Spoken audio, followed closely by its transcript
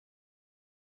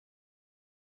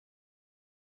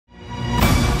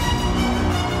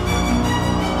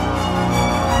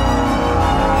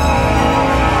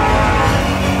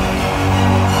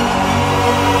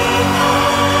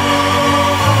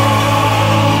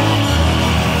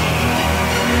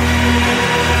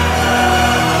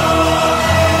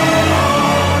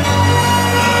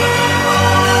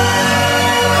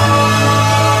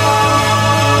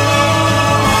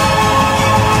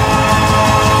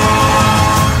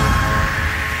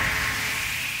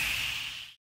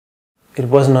It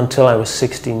wasn't until I was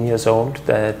 16 years old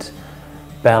that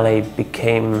ballet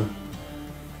became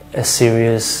a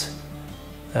serious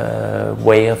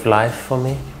way of life for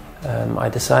me. I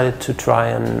decided to try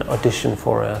and audition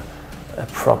for a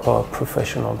proper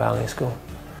professional ballet school.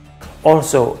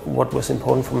 Also, what was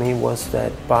important for me was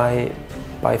that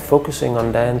by focusing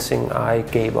on dancing, I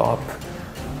gave up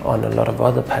on a lot of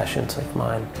other passions of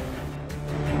mine.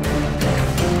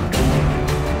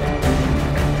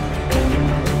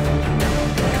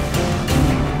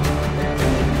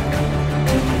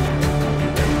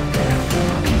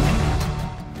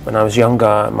 When I was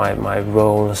younger, my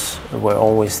roles were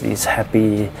always these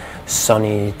happy,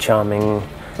 sunny, charming,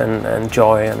 and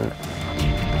joy.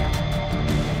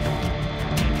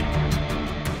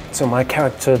 So my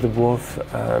character, the wolf,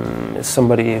 is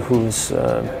somebody who's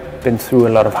been through a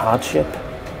lot of hardship,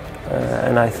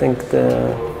 and I think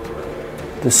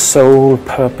the sole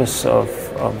purpose of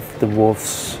the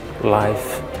wolf's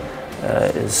life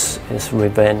is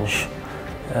revenge.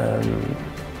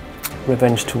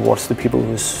 Revenge towards the people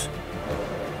who's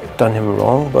done him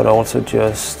wrong, but also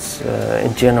just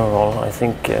in general. I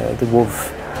think the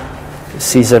wolf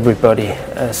sees everybody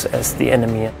as the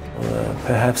enemy.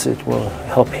 Perhaps it will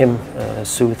help him,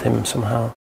 soothe him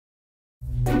somehow.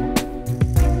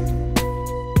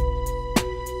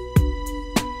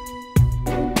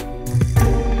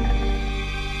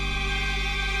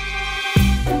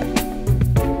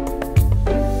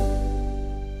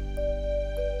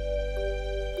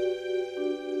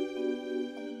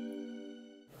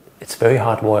 It's very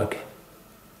hard work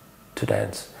to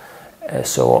dance.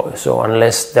 So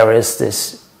unless there is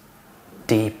this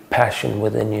deep passion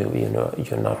within you,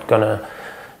 you're not gonna.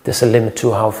 There's a limit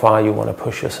to how far you want to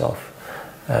push yourself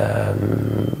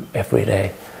every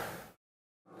day.